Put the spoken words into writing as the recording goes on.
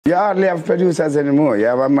You hardly have producers anymore. You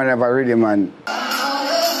have a man of a rhythm man.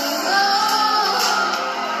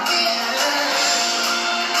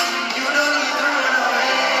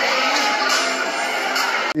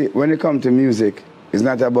 When it comes to music, it's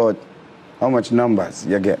not about how much numbers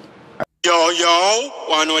you get. Yo,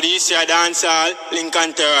 one of these here dancehall,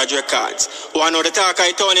 Lincoln Terrage Records. One of the talk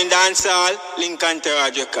I turn in dancehall, Lincoln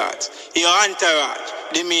Terrage Records. Your entourage,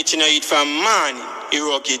 the meat you know eat from morning, your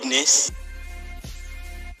ruggedness.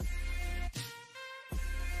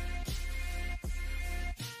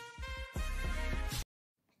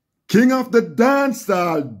 King of the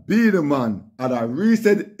dancehall, Beenieman, had a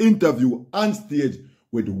recent interview on stage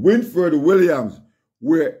with Winford Williams,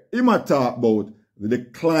 where he talked about the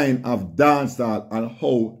decline of dancehall and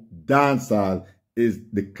how dancehall is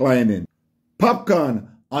declining. Popcaan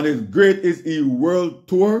on his Greatest E World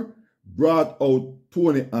Tour brought out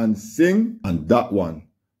Toniann Singh, and that one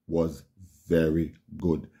was very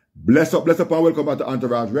good. Bless up, and welcome back to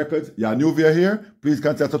Entourage Records. You're new via here, please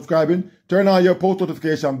consider subscribing. Turn on your post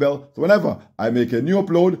notification bell so whenever I make a new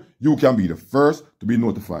upload, you can be the first to be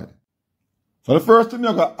notified. So the first thing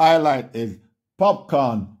you're going to highlight is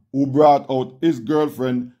Popcaan, who brought out his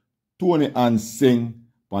girlfriend Toniann Singh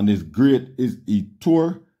on his Greatest E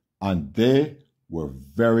tour, and they were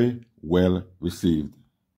very well received.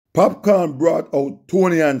 Popcaan brought out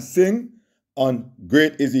Toniann Singh on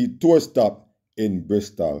Greatest E tour stop in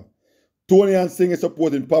Bristol. Toniann Singh is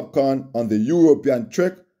supporting Popcaan on the European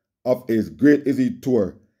trek of his Greatest E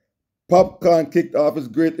tour. Popcaan kicked off his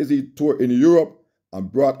Greatest E tour in Europe and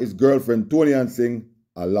brought his girlfriend Toniann Singh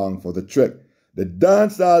along for the trek. The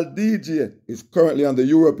dancehall DJ is currently on the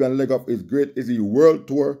European leg of his Greatest E World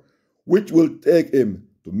Tour, which will take him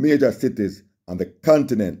to major cities on the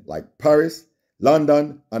continent like Paris,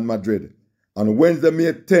 London, and Madrid. On Wednesday,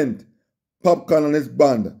 May 10th, Popcaan and his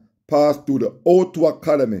band passed through the O2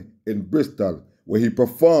 Academy in Bristol, where he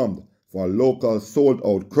performed for a local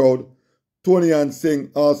sold-out crowd. Toniann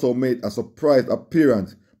Singh also made a surprise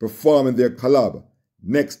appearance performing their collab,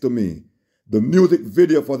 Next to Me. The music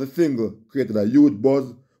video for the single created a huge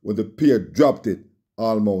buzz when the pair dropped it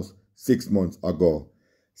almost 6 months ago.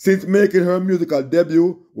 Since making her musical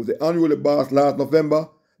debut with the Unruly Boss last November,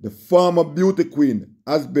 the former beauty queen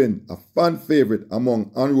has been a fan favorite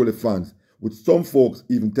among Unruly fans, with some folks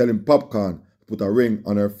even telling Popcaan to put a ring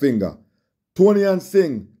on her finger. Toniann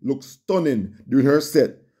Singh looked stunning during her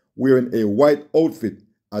set, wearing a white outfit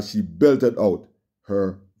as she belted out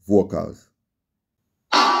her vocals.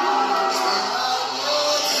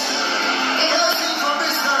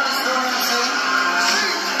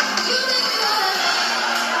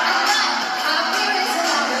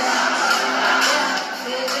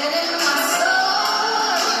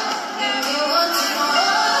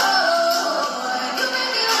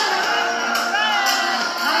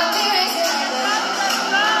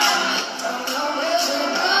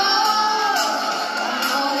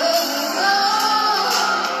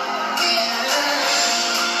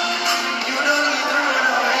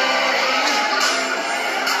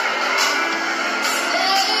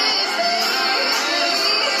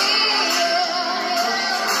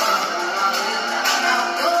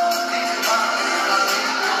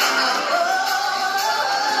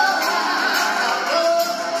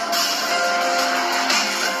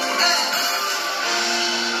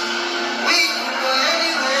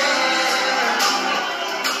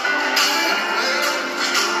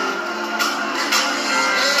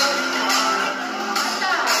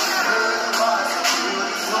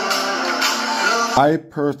 I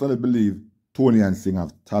personally believe Toniann Singh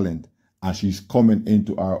has talent and she's coming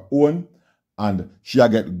into her own, and she'll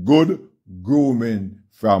get good grooming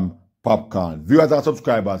from Popcaan. Viewers and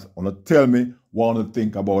subscribers want to tell me what you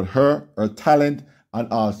think about her talent, and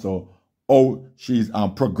also how she's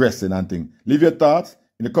progressing and things. Leave your thoughts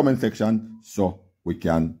in the comment section so we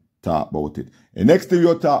can talk about it. The next thing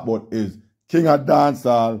we'll talk about is King of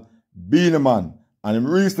Dancehall, Beenieman, and him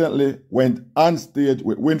recently went on stage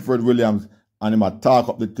with Winford Williams and him talk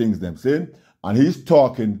up the things them saying, and he's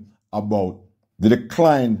talking about the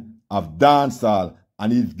decline of dancehall,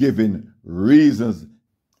 and he's giving reasons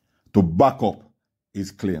to back up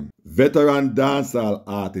his claim. Veteran dancehall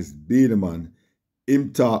artist Beenieman,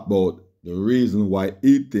 him talk about the reason why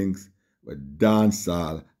he thinks that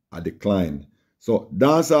dancehall a decline. So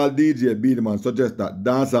dancehall DJ Beenieman suggests that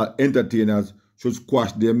dancehall entertainers should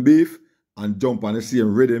squash them beef and jump on the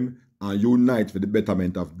same rhythm and unite for the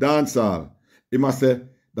betterment of dancehall. He must say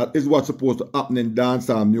that is what's supposed to happen in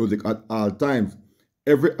dancehall music at all times.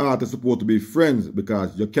 Every artist is supposed to be friends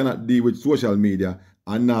because you cannot deal with social media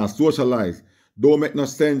and not socialize. Don't make no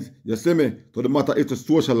sense, you see me? So the matter is to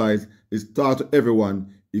socialize, is talk to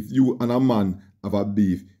everyone if you and a man have a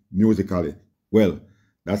beef musically? Well,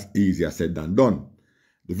 that's easier said than done.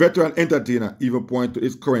 The veteran entertainer even pointed to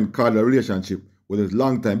his current cordial relationship with his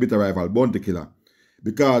longtime bitter rival Bounty Killer.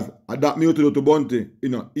 Because at that me to do to Bounty,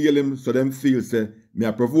 heal him so them feel say, me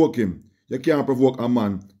I provoke him. You can't provoke a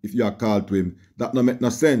man if you are called to him. That no make no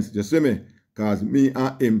sense, you see me? Because me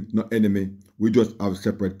and him no enemy. We just have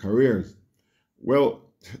separate careers. Well,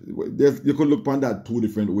 you could look upon that two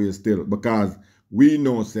different ways still. Because we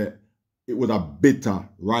know say it was a bitter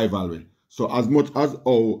rivalry. So as much as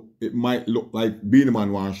how it might look like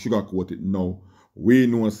Beenieman want to sugarcoat it now, we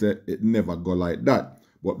know say it never go like that.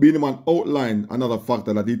 But Beenieman outlined another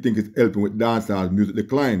factor that he thinks is helping with dancehall music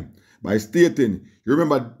decline by stating, you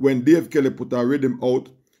remember when Dave Kelly put a rhythm out,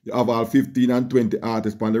 you have all 15 and 20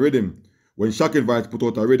 artists on the rhythm. When Shocking Vibes put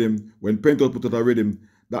out a rhythm, when Pentos put out a rhythm,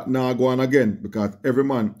 that now go on again because every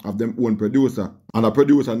man have them own producer. And a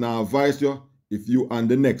producer now advise you, if you and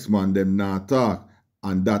the next man them now talk,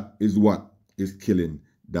 and that is what is killing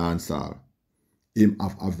dancehall. Him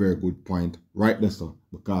have a very good point right there, sir,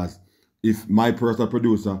 because if my personal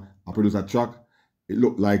producer, I produce a track, it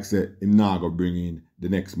look like say him now go bring in the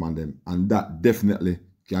next man them, and that definitely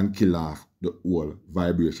can kill off the whole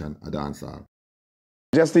vibration of dancehall.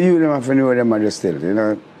 Just the youth them have to know them are just still,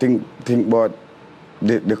 think about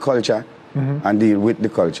the culture and deal with the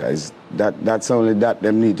culture. Is that's only that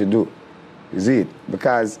them need to do. Is it?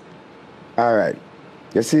 Because, all right,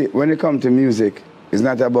 you see, when it comes to music, it's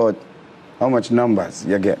not about how much numbers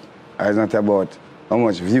you get. It's not about how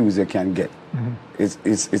much views you can get.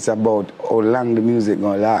 It's about how long the music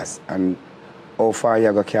gonna last and how far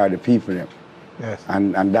you gonna carry the people them. Yes.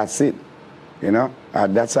 And that's it.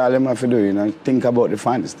 That's all them have to do. Think about the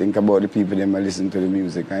fans, think about the people them listen to the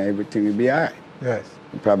music, and everything will be alright. Yes.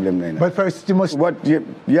 The problem then. But first you must. But you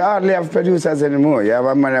hardly have producers anymore. You have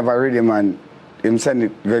a man have a rhythm and him send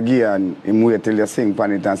it go give and him wait till you sing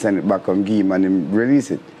pan it and send it back and give him and him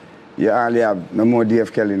release it. You hardly have no more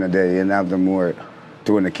Dave Kelly in a day. You have no more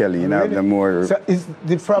Tony Kelly. You have no more. So is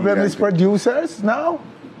the problem is producers now?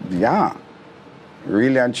 Yeah.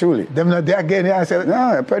 Really and truly. Them not there again, yeah. Say,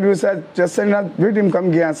 no, a producer just send that rhythm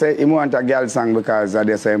come here and say he want a girl song because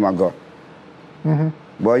they say him a go.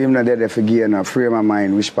 But him not there to figure in a frame of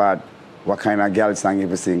mind which part, what kind of girl song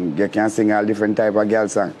you sing. You can sing all different type of girl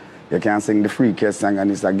song. You can sing the freakiest song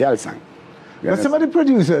and it's a girl song. But some of the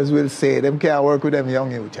producers will say them can't work with them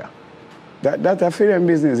young youth. That's a freedom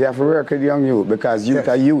business. You have to work with young youth because youth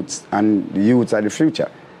are youths and the youths are the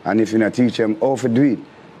future. And if you not teach them how to do it,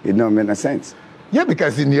 it don't make no sense. Yeah,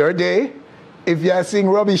 because in your day, if you sing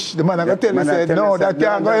rubbish, the man are going to tell you, say, no, that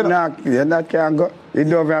can't go. Yeah, that can't go. It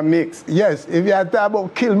don't have a mix. Yes, if you talk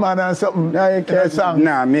about kill man or something, no, you can't. Song,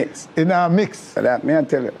 nah, mix. In a mix. That may I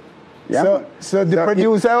tell you. Yeah, so the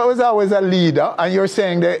producer was always a leader, and you're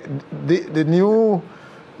saying that the new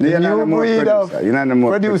breed of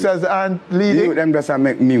producers aren't leading? You them just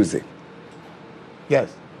make music.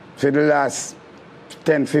 Yes. For the last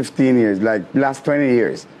 10, 15 years, like last 20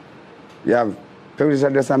 years, you have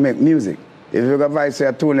producers just make music. If you go vice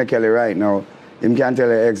to Tony Kelly right now, him can tell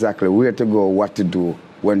you exactly where to go, what to do,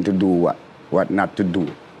 when to do what not to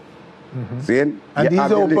do. See? And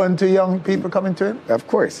he's open to young people coming to him? Of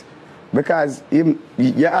course. Because you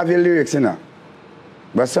have your lyrics,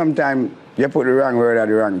 but sometimes you put the wrong word at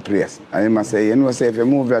the wrong place. And you must say, say if you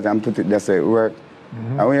move that and put it there, so it work.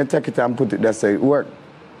 And when you take it and put it there, so it work.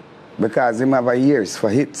 Because him have a years for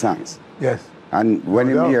hit songs. Yes. And when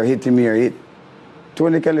him hear hit.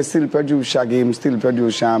 Tony Kelly still produce Shaggy, him still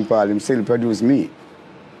produce Sean Paul, him still produce me.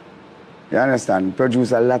 You understand?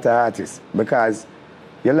 Produce a lot of artists. Because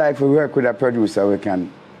you like to work with a producer we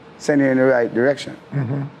can send you in the right direction.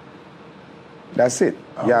 That's it.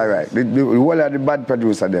 Oh, yeah, right. The whole of the bad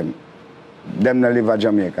producer them not live at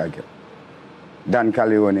Jamaica again. Dan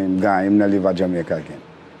Calione, him gone, him not live at Jamaica again.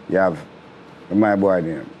 You have my boy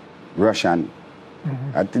name, Russian.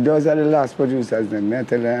 Those are the last producers then, may I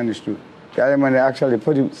tell you the honest truth. Because when they actually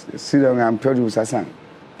produce, sit down and produce a song.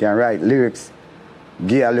 Can write lyrics,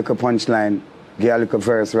 give a little punchline, give a little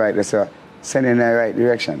verse right, so send in the right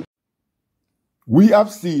direction. We have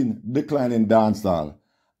seen decline in dancehall,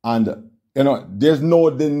 and there's no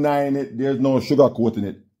denying it, there's no sugarcoating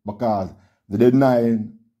it, because the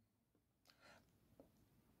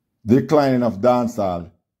declining of dancehall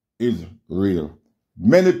is real.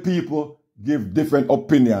 Many people give different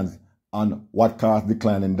opinions on what caused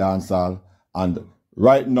decline in dancehall, and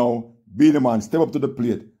right now, Beenieman step up to the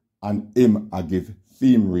plate and him I give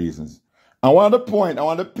theme reasons. And one of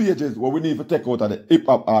the pages where we need to take out of the hip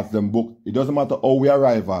hop arts them book, it doesn't matter how we are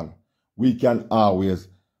rival, we can always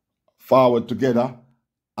forward together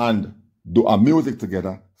and do a music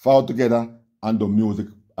together, fall together, and do music,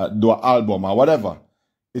 do an album or whatever.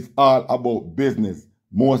 It's all about business.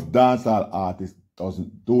 Most dancehall artists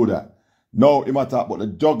doesn't do that. Now, he might talk about the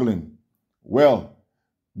juggling. Well,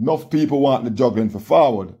 enough people want the juggling for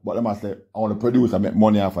forward, but they might say, I want to produce and make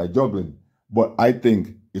money off of juggling. But I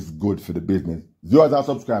think it's good for the business. Viewers and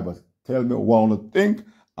subscribers, tell me what you want to think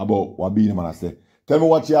about what Beenieman I say. Tell me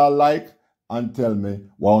what y'all like and tell me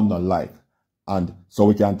what you don't like. And so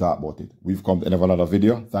we can talk about it. We've come to the end of another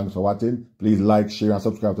video. Thanks for watching. Please like, share, and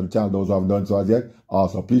subscribe to the channel, those who have done so as yet.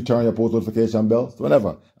 Also, please turn on your post notification bell so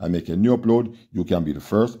whenever I make a new upload, you can be the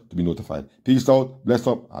first to be notified. Peace out, bless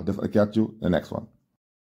up. I'll definitely catch you in the next one.